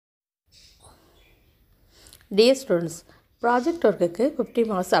Dear students, project ஒர்க்குக்கு 50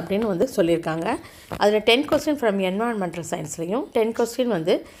 marks அப்படின்னு வந்து சொல்லியிருக்காங்க. அதில் 10 கொஸ்டின் ஃப்ரம் என்வாயர்மெண்டல் சயின்ஸ்லையும் 10 கொஸ்டின்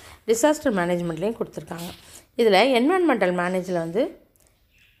வந்து டிசாஸ்டர் மேனேஜ்மெண்ட்லேயும் கொடுத்துருக்காங்க. இதில் என்வாயர்மெண்டல் மேனேஜில் வந்து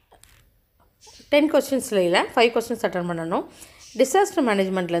 10 கொஸ்டின்ஸில் 5 கொஸ்டின்ஸ் அட்டன் பண்ணணும். டிசாஸ்டர்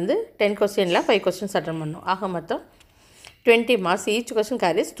மேனேஜ்மெண்ட்லேருந்து 10 கொஸ்டினில் 5 கொஸ்டின்ஸ் அட்டன் பண்ணணும். ஆக மொத்தம் 20 marks. Each question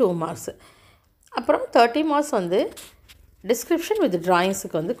carries 2 marks. அப்புறம் 30 மார்க்ஸ் வந்து டிஸ்கிரிப்ஷன் வித்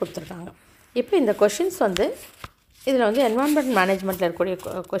ட்ராயிங்ஸுக்கு வந்து கொடுத்துருக்காங்க. இப்போ இந்த கொஷின்ஸ் வந்து இதில் வந்து என்வாயர்மெண்ட் மேனேஜ்மெண்ட்டில் இருக்கக்கூடிய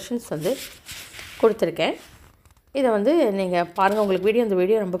கொஷின்ஸ் வந்து கொடுத்துருக்கேன். இதை வந்து நீங்கள் பாருங்கள், உங்களுக்கு இந்த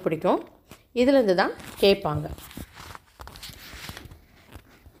வீடியோ ரொம்ப பிடிக்கும். இதிலேருந்து தான் கேட்பாங்க.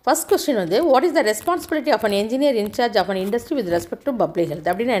 ஃபஸ்ட் கொஸ்டின் வந்து what is the responsibility of an engineer incharge of an industry with respect to public health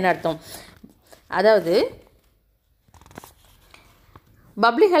அப்படின்னு என்ன அர்த்தம்? அதாவது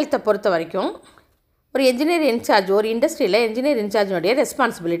பப்ளிக் ஹெல்த்தை பொறுத்த வரைக்கும் ஒரு என்ஜினியர் இன்சார்ஜ், ஒரு இண்டஸ்ட்ரியில் என்ஜினியர் இன்சார்ஜினுடைய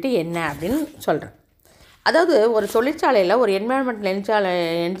ரெஸ்பான்சிபிலிட்டி என்ன அப்படின்னு சொல்கிறேன். அதாவது ஒரு தொழிற்சாலையில் ஒரு என்விரான்மெண்டல்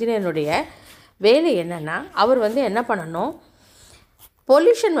என்ஜினியருடைய வேலை என்னென்னா, அவர் வந்து என்ன பண்ணணும்,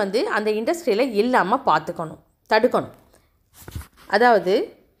 பொல்யூஷன் வந்து அந்த இண்டஸ்ட்ரியில் இல்லாமல் பார்த்துக்கணும், தடுக்கணும். அதாவது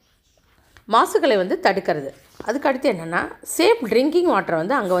மாசுகளை வந்து தடுக்கிறது. அதுக்கு அடுத்து என்னென்னா, சேஃப் ட்ரிங்கிங் வாட்டரை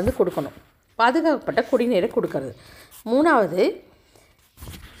வந்து அங்கே வந்து கொடுக்கணும், பாதுகாக்கப்பட்ட குடிநீரை கொடுக்கறது. மூணாவது,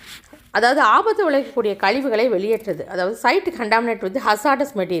 அதாவது ஆபத்து விளைவிக்கக்கூடிய கழிவுகளை வெளியேற்றுறது, அதாவது side contaminate with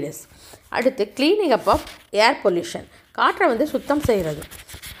hazardous materials. அடுத்து cleaning up of air pollution, காற்றை வந்து சுத்தம் செய்கிறது.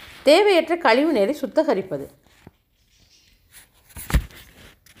 தேவையற்ற கழிவு நீரை சுத்தகரிப்பது.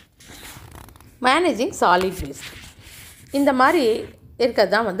 Managing solid waste. இந்த மாதிரி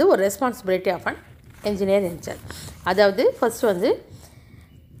இருக்கிறது தான் வந்து ஒரு responsibility of an engineer incharge. அதாவது ஃபஸ்ட் வந்து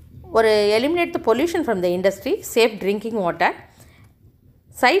ஒரு eliminate the pollution from the industry, safe drinking water,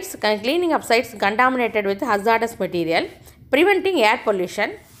 sites, cleaning up sites contaminated with hazardous material, preventing air pollution,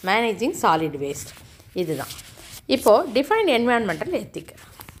 managing solid waste. இதுதான். இப்போது டிஃபைன் என்விரான்மெண்டல் எத்திக்.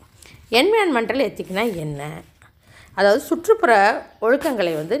 என்விரான்மெண்டல் எத்திக்னா என்ன? அதாவது சுற்றுப்புற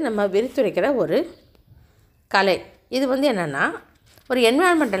ஒழுக்கங்களை வந்து நம்ம விரித்துரைக்கிற ஒரு கலை. இது வந்து என்னென்னா, ஒரு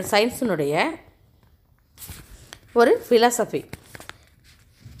என்விரான்மெண்டல் சயின்ஸினுடைய ஒரு ஃபிலாசபி.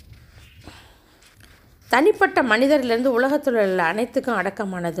 தனிப்பட்ட மனிதர்லேருந்து உலகத்தில் உள்ள அனைத்துக்கும்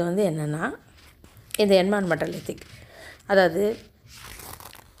அடக்கமானது வந்து என்னென்னா இந்த என்விரான்மெண்டல் எத்திக். அதாவது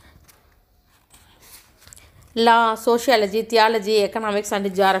லா, sociology, theology, economics and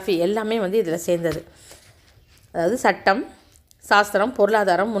geography எல்லாமே வந்து இதில் சேர்ந்தது. அதாவது சட்டம், சாஸ்திரம்,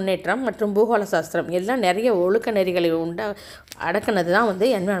 பொருளாதாரம், முன்னேற்றம் மற்றும் பூகோள சாஸ்திரம் எல்லாம் நிறைய ஒழுக்க நெறிகளை அடக்குனது தான் வந்து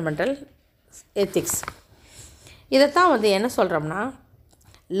என்விரான்மெண்டல் எத்திக்ஸ். இதைத்தான் வந்து என்ன சொல்கிறோம்னா,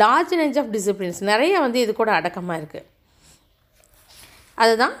 லார்ஜ் ரேஞ்ச் ஆஃப் டிசிப்ளின்ஸ் நிறைய வந்து இது கூட அடக்கமாக இருக்குது.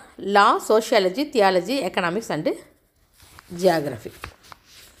 அதுதான் லா, sociology, theology, economics and geography.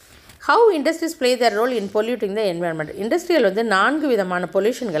 How industries play their role in polluting the environment. Industrial வந்து 4 விதமான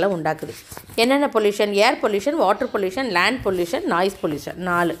பொல்யூஷன்களை உண்டாக்குது. என்னென்ன pollution? Air pollution, water pollution, land pollution, noise pollution.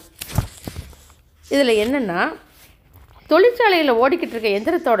 4. இதில் என்னென்னா, தொழிற்சாலையில் ஓடிக்கிட்டு இருக்க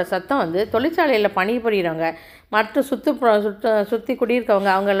எந்திரத்தோட சத்தம் வந்து தொழிற்சாலையில் பணிபுரிகிறவங்க மற்றும் சுற்றி குடியிருக்கவங்க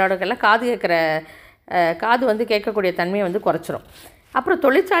அவங்களோடக்கெல்லாம் காது வந்து கேட்கக்கூடிய தன்மையை வந்து குறைச்சிரும். அப்புறம்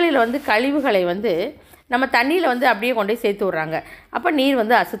தொழிற்சாலையில் வந்து கழிவுகளை வந்து நம்ம தண்ணியில் வந்து அப்படியே கொண்டு போய் சேர்த்து விட்றாங்க. அப்போ நீர்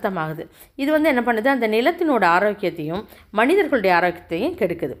வந்து அசுத்தமாகுது. இது வந்து என்ன பண்ணுது, அந்த நிலத்தினோட ஆரோக்கியத்தையும் மனிதர்களுடைய ஆரோக்கியத்தையும்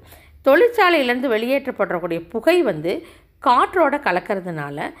கெடுக்குது. தொழிற்சாலையிலேருந்து வெளியேற்றப்படக்கூடிய புகை வந்து காற்றோட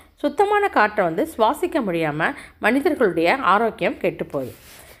கலக்கிறதுனால சுத்தமான காற்றை வந்து சுவாசிக்க முடியாமல் மனிதர்களுடைய ஆரோக்கியம் கெட்டு போகுது.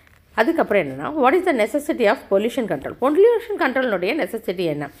 அதுக்கப்புறம் என்னென்னா, what is the necessity of pollution control. Pollution கண்ட்ரோலினுடைய necessity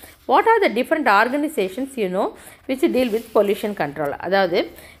என்ன? What are the different organisations which deal with pollution control. அதாவது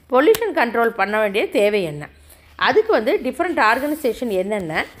பொல்யூஷன் கண்ட்ரோல் பண்ண வேண்டிய தேவை என்ன, அதுக்கு வந்து டிஃப்ரெண்ட் ஆர்கனைசேஷன்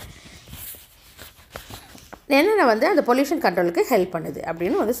என்னென்ன வந்து அந்த பொல்யூஷன் கண்ட்ரோலுக்கு ஹெல்ப் பண்ணுது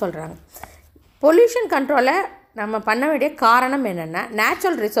அப்படின்னு வந்து சொல்கிறாங்க. பொல்யூஷன் கண்ட்ரோலை நம்ம பண்ண வேண்டிய காரணம் என்னென்னா,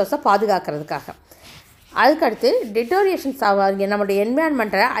 நேச்சுரல் ரிசோர்ஸை பாதுகாக்கிறதுக்காக. அதுக்கடுத்து டிட்டோரியேஷன்ஸ் ஆவாங்க, நம்மளுடைய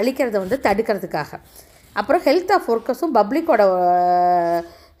என்விரான்மெண்ட்டை அழிக்கிறத வந்து தடுக்கிறதுக்காக. அப்புறம் ஹெல்த் ஆஃப் ஒர்க்கர்ஸும் பப்ளிக்கோட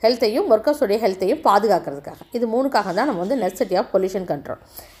ஹெல்த்தையும் ஒர்க்கர்ஸோடைய ஹெல்த்தையும் பாதுகாக்கிறதுக்காக. இது 3க்காக தான் நம்ம வந்து necessity of pollution control.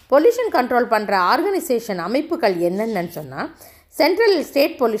 Pollution control பண்ணுற ஆர்கனைசேஷன் அமைப்புகள் என்னென்னு சொன்னால், central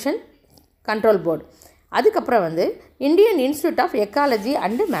state pollution control board, அதுக்கப்புறம் வந்து Indian institute of ecology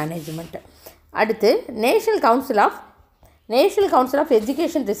and management, அடுத்து national council of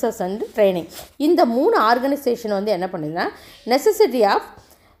education research and training. இந்த 3 ஆர்கனைசேஷன் வந்து என்ன பண்ணுதுன்னா, நெசசிட்டி ஆஃப்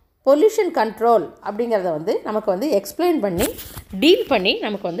பொல்யூஷன் கண்ட்ரோல் அப்படிங்கிறத வந்து நமக்கு வந்து எக்ஸ்பிளைன் பண்ணி டீல் பண்ணி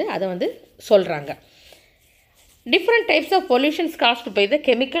நமக்கு வந்து அதை வந்து சொல்கிறாங்க. Different types of pollutions caused by the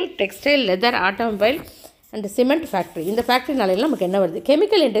chemical, textile, leather, automobile and cement factory. இந்த ஃபேக்ட்ரினால நமக்கு என்ன வருது?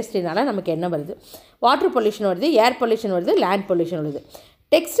 கெமிக்கல் இண்டஸ்ட்ரினால நமக்கு என்ன வருது? வாட்டர் பொல்யூஷன் வருது, ஏர் பொல்யூஷன் வருது, லேண்ட் பொல்யூஷன் வருது.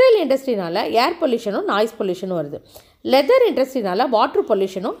 டெக்ஸ்டைல் இண்டஸ்ட்ரினால ஏர் பொல்யூஷனும் நாய்ஸ் பொல்யூஷனும் வருது. லெதர் இண்டஸ்ட்ரினால வாட்டர்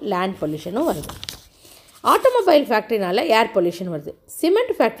பொல்யூஷனும் லேண்ட் பொல்யூஷனும் வருது. ஆட்டோமொபைல் ஃபேக்ட்ரினால ஏர் பொல்யூஷன் வருது.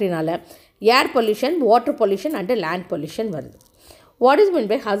 Cement ஃபேக்ட்ரினால air pollution, water pollution and land pollution வருது. What is mean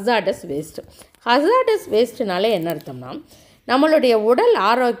by hazardous waste? Hazardous வேஸ்ட்னால என்ன அர்த்தம்னா, நம்மளுடைய உடல்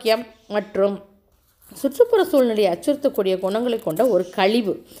ஆரோக்கியம் மற்றும் சுற்றுப்புற சூழ்நிலையை அச்சுறுத்தக்கூடிய குணங்களை கொண்ட ஒரு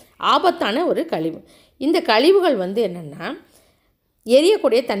கழிவு, ஆபத்தான ஒரு கழிவு. இந்த கழிவுகள் என்னென்னா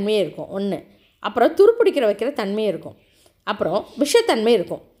எரியக்கூடிய தன்மையே இருக்கும் ஒன்று, அப்புறம் துருப்பிடிக்கிற வைக்கிற தன்மையே இருக்கும், அப்புறம் விஷத்தன்மை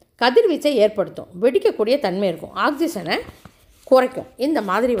இருக்கும், கதிர்வீச்சை ஏற்படுத்தும், வெடிக்கக்கூடிய தன்மை இருக்கும், ஆக்சிஜனை குறைக்கும். இந்த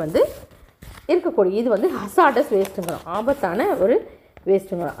மாதிரி இருக்கக்கூடிய இது ஹசார்டஸ் வேஸ்ட்டுங்கிறோம், ஆபத்தான ஒரு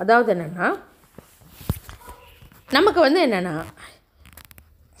வேஸ்ட்டுங்கிறோம். அதாவது என்னென்னா நமக்கு என்னென்னா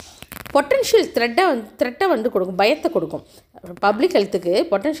பொட்டன்ஷியல் த்ரெட்டை கொடுக்கும், பயத்தை கொடுக்கும். பப்ளிக் ஹெல்த்துக்கு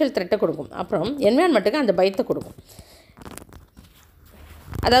பொட்டன்ஷியல் த்ரெட்டை கொடுக்கும், அப்புறம் என்விரான்மெண்ட்டுக்கு அந்த பயத்தை கொடுக்கும்.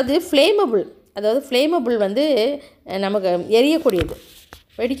 அதாவது ஃப்ளேமபிள் நமக்கு எரியக்கூடியது,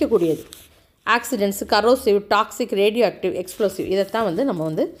 வெடிக்கக்கூடியது. Accidents, corrosive, toxic, radio active, explosive, இதைத்தான்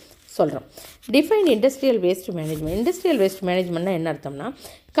நம்ம சொல்கிறோம். Define industrial waste management. Industrial waste மேனேஜ்மெண்ட்னா என்ன அர்த்தம்னா,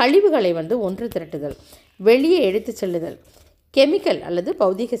 கழிவுகளை ஒன்று திரட்டுதல், வெளியே எடுத்து செல்லுதல், கெமிக்கல் அல்லது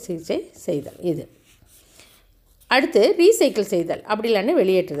பௌதிக சிகிச்சை செய்தல். இது அடுத்து ரீசைக்கிள் செய்தல், அப்படி இல்லைன்னா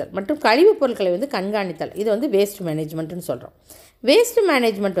வெளியேற்றுதல், மற்றும் கழிவுப் பொருட்களை கண்காணித்தல். இது வேஸ்ட் மேனேஜ்மெண்ட்டுன்னு சொல்கிறோம். வேஸ்ட்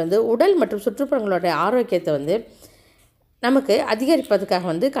மேனேஜ்மெண்ட் உடல் மற்றும் சுற்றுப்புறங்களோட ஆரோக்கியத்தை நமக்கு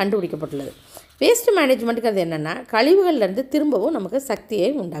அதிகரிப்பதுக்காக கண்டுபிடிக்கப்பட்டுள்ளது. வேஸ்ட் மேனேஜ்மெண்ட்டுக்கு அது என்னென்னா, கழிவுகள்லேருந்து திரும்பவும் நமக்கு சக்தியை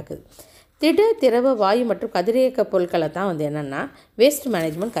உண்டாக்குது. திட, திரவ, வாயு மற்றும் கதிரியக்க பொருட்களை தான் என்னென்னா வேஸ்ட்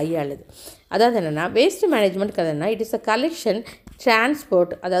மேனேஜ்மெண்ட் கையாளுது. அதாவது என்னென்னா, வேஸ்ட் மேனேஜ்மெண்ட்க்கு அது என்ன, it is a collection,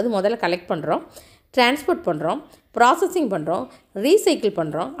 transport, அதாவது முதல்ல கலெக்ட் பண்ணுறோம், டிரான்ஸ்போர்ட் பண்ணுறோம், ப்ராசஸிங் பண்ணுறோம், ரீசைக்கிள்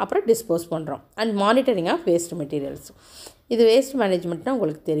பண்ணுறோம், அப்புறம் டிஸ்போஸ் பண்ணுறோம், and monitoring of waste materials. இது வேஸ்ட் மேனேஜ்மெண்ட்னா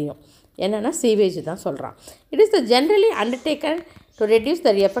உங்களுக்கு தெரியும், என்னென்னா சீவேஜ் தான் சொல்கிறான். It is the generally undertaking to reduce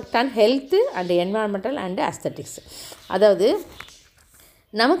the effect on health and environmental and அஸ்தட்டிக்ஸ். அதாவது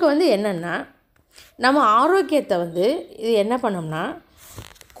நமக்கு என்னென்னா, நம்ம ஆரோக்கியத்தை இது என்ன பண்ணோம்னா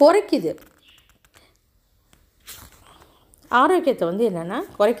குறைக்குது. ஆரோக்கியத்தை என்னென்னா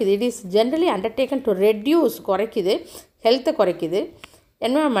குறைக்குது. It is generally undertaking to reduce, குறைக்குது, ஹெல்த்தை குறைக்குது,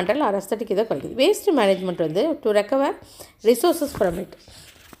 என்விரான்மெண்டல் ஆர் அஸ்தட்டிக் இதை குறைக்குது. Waste management to recover resources from it,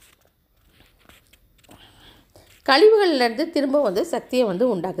 கழிவுகள்லேருந்து திரும்ப சக்தியை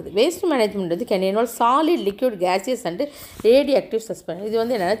உண்டாக்குது. Waste management can involve solid, liquid, gaseous and radio active suspension. இது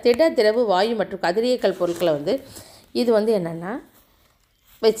என்னென்னா திட, திரவு, வாயு மற்றும் கதிரியக்கல் பொருட்களை இது என்னென்னா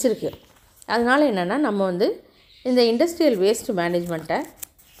வச்சுருக்கு. அதனால் என்னென்னா நம்ம இந்த இண்டஸ்ட்ரியல் வேஸ்ட் மேனேஜ்மெண்ட்டை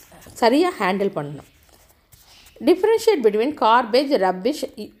சரியாக ஹேண்டில் பண்ணணும். Differentiate between garbage, rubbish,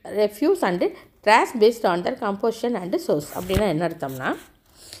 refuse and trash based on Dhar composition and source. அப்படின்னா என்ன அர்த்தம்னா,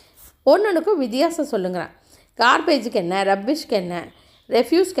 ஒன்றுக்கும் வித்தியாசம் சொல்லுங்கிறான். கார்பேஜுக்கு என்ன, ரப்பிஷ்க்கு என்ன,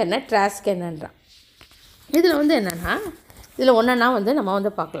 ரெஃப்யூஸ்க்கு என்ன, ட்ராஷ்க்கு என்னன்றான். இதில் என்னென்னா, இதில் ஒன்றா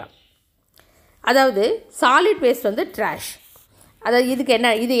நம்ம பார்க்கலாம். அதாவது சாலிட் வேஸ்ட் ட்ராஷ். அதாவது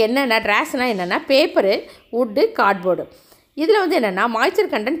இது என்னென்னா ட்ராஷ்னால் என்னென்னா பேப்பரு, வுட்டு, கார்ட்போர்டு. இதில் என்னென்னா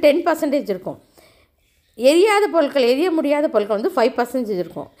மாய்ச்சர் கண்டென்ட் 10% இருக்கும். எரியாத பொருட்கள், எரிய முடியாத பொருட்கள் 5%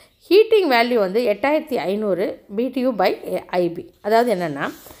 இருக்கும். Heating value 8500 BTU/IB. அதாவது என்னென்னா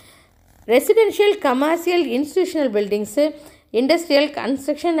residential, commercial, institutional buildings, industrial,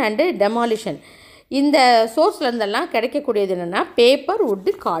 construction and demolition, இந்த சோர்ஸ்லேருந்தெல்லாம் கிடைக்கக்கூடியது என்னென்னா பேப்பர்,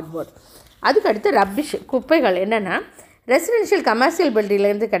 வுட்டு, கார்ட்போர்டு. அதுக்கடுத்து ரப்பிஷ், குப்பைகள் என்னென்னா ரெசிடென்ஷியல், கமர்ஷியல்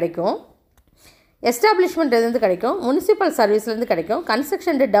பில்டிங்லேருந்து கிடைக்கும், எஸ்டாப்ளிஷ்மெண்ட்லேருந்து கிடைக்கும், முனிசிபல் சர்வீஸ்லேருந்து கிடைக்கும்,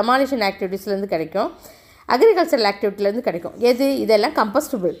 கன்ஸ்ட்ரக்ஷன் அண்ட் டெமாலிஷன் ஆக்டிவிட்டீஸ்லேருந்து கிடைக்கும், அக்ரிகல்ச்சரல் ஆக்டிவிட்டிலேருந்து கிடைக்கும். இதெல்லாம்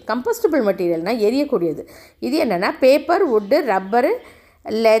கம்போஸ்டபிள் மெட்டீரியல்னால் எரியக்கூடியது. இது என்னென்னா paper, wood, rubber,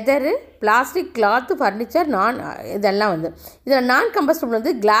 leather, plastic, cloth, furniture, இதெல்லாம் இதில் நான்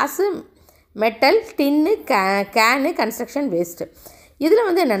compostable class, metal, tin, can, construction waste. இதில்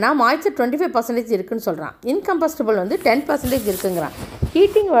என்னென்னா மாய்ச்சர் 25% இருக்குதுன்னு சொல்கிறான். இன்கம்போஸ்டபிள் 10% இருக்குங்கிறான்.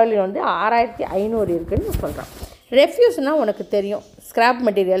 ஹீட்டிங் வேல்யூ 6500 இருக்குதுன்னு சொல்கிறான். ரெஃப்யூஸ்னால் உனக்கு தெரியும், ஸ்கிராப்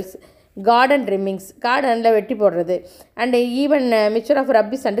மெட்டீரியல்ஸ், கார்டன் ட்ரிம்மிங்ஸ், கார்டனில் வெட்டி போடுறது, and even mixture of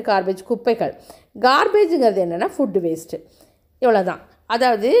rubbish and garbage, குப்பைகள். கார்பேஜுங்கிறது என்னென்னா ஃபுட்டு வேஸ்ட்டு. இவ்வளோ தான்.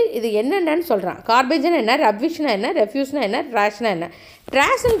 அதாவது இது என்னென்னு சொல்கிறான். கார்பேஜ்னா என்ன, ரப்பிஷ்னா என்ன, ரெஃப்யூஸ்னா என்ன, ட்ராஷ்னா என்ன.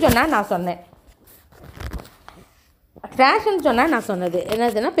 ட்ராஷ்ன்னு சொன்னால் நான் சொன்னது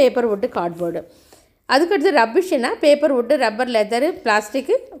என்னதுன்னா பேப்பர், வுட்டு, கார்ட்போர்டு. அதுக்கடுத்து ரப்பிஷ்னா paper, wood, rubber, leather,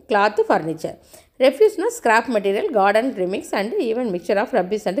 plastic, cloth, furniture. ரெஃப்யூஸ்னால் scrap material, garden ட்ரிம்மிங்ஸ் and even mixture of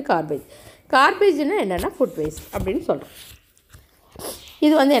rubbish and garbage. கார்பேஜ்னா என்னென்னா ஃபுட் வேஸ்ட் அப்படின்னு சொல்கிறோம்.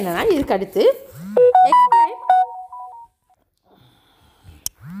 இது வந்து என்னென்னா இதுக்கு அடுத்து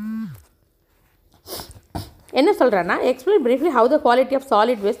என்ன சொல்கிறேன்னா explain briefly how the quality of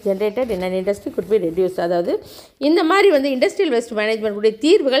solid waste generated in an industry could be reduced. அதாவது இந்த மாதிரி வந்து இண்டஸ்ட்ரியல் வேஸ்ட் மேனேஜ்மெண்ட் உடைய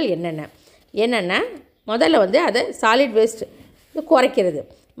தீர்வுகள் என்னென்ன முதல்ல வந்து அதை சாலிட் வேஸ்ட் குறைக்கிறது,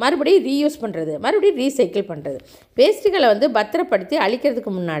 மறுபடியும் ரீயூஸ் பண்ணுறது, மறுபடியும் ரீசைக்கிள் பண்ணுறது. வேஸ்ட்டுகளை வந்து பத்திரப்படுத்தி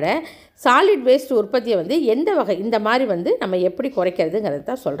அழிக்கிறதுக்கு முன்னாடி சாலிட் வேஸ்ட் உற்பத்தியை வந்து எந்த வகை இந்த மாதிரி வந்து நம்ம எப்படி குறைக்கிறதுங்கிறது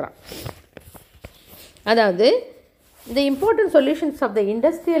தான் சொல்கிறோம். அதாவது the important solutions of the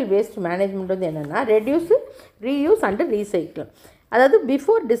industrial waste management வந்து என்னென்னா ரெடியூஸ், ரீயூஸ் அண்டு ரீசைக்கிள். அதாவது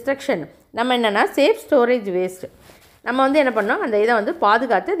பிஃபோர் டிஸ்ட்ரக்ஷன் நம்ம என்னென்னா சேஃப் ஸ்டோரேஜ் வேஸ்ட் நம்ம வந்து என்ன பண்ணோம், அந்த இதை வந்து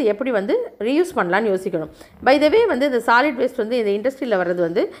பாதுகாத்து அது எப்படி வந்து ரீயூஸ் பண்ணலான்னு யோசிக்கணும். பை த வே வந்து இந்த சாலிட் வேஸ்ட் வந்து இந்த இண்டஸ்ட்ரியில் வர்றது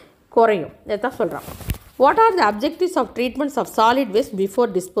வந்து குறையும். இதை தான் சொல்கிறோம். What are the objectives of treatments of solid waste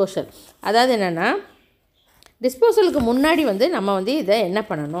before disposal. அதாவது என்னென்னா டிஸ்போசலுக்கு முன்னாடி வந்து நம்ம வந்து இதை என்ன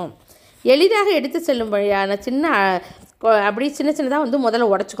பண்ணணும், எளிதாக எடுத்து செல்லும்படியான அப்படி சின்னதாக வந்து முதல்ல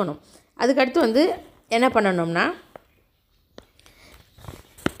உடச்சிக்கணும். அதுக்கடுத்து வந்து என்ன பண்ணணும்னா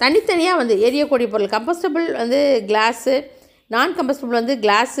தனித்தனியாக வந்து எரியக்கூடிய பொருள் கம்பஸ்டபிள் வந்து கிளாஸு, நான் கம்பஸ்டபிள் வந்து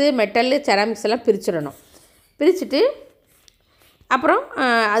கிளாஸு, மெட்டலு, செராமிக்ஸ் எல்லாம் பிரிச்சுட்டு அப்புறம்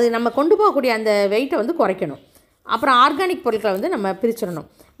அது நம்ம கொண்டு போகக்கூடிய அந்த வெயிட்டை வந்து குறைக்கணும். அப்புறம் ஆர்கானிக் பொருட்களை வந்து நம்ம பிரிச்சிடணும்.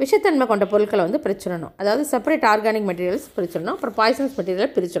 விஷத்தன்மை கொண்ட பொருட்களை வந்து பிரிச்சிடணும். அதாவது செப்பரேட் ஆர்கானிக் மெட்டீரியல்ஸ் பிரிச்சிடணும். அப்புறம் பாய்சன்ஸ்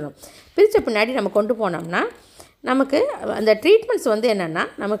மெட்டீரியல் பிரிச்சிடணும். பிரித்த பின்னாடி நம்ம கொண்டு போனோம்னா நமக்கு அந்த ட்ரீட்மெண்ட்ஸ் வந்து என்னென்னா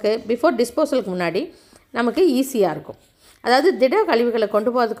நமக்கு பிஃபோர் டிஸ்போசலுக்கு முன்னாடி நமக்கு ஈஸியாக இருக்கும். அதாவது திட கழிவுகளை கொண்டு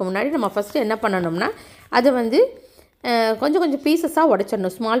போகிறதுக்கு முன்னாடி நம்ம ஃபஸ்ட்டு என்ன பண்ணணும்னா அதை வந்து கொஞ்சம் பீசஸாக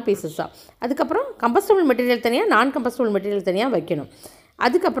உடைச்சிடணும், ஸ்மால் பீசஸாக. அதுக்கப்புறம் கம்பஸ்டபிள் மெட்டீரியல் தனியாக, நான் கம்பஸ்டபிள் மெட்டீரியல் தனியாக வைக்கணும்.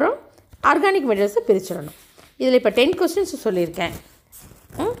 அதுக்கப்புறம் ஆர்கானிக் மெட்டீரியல்ஸை பிரிச்சிடணும். இதில் இப்போ 10 கொஸ்டின்ஸ் சொல்லியிருக்கேன்.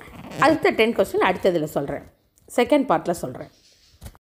 அடுத்த 10 கொஸ்டின் அடுத்ததில் சொல்கிறேன், செகண்ட் பார்ட்டில் சொல்கிறேன்.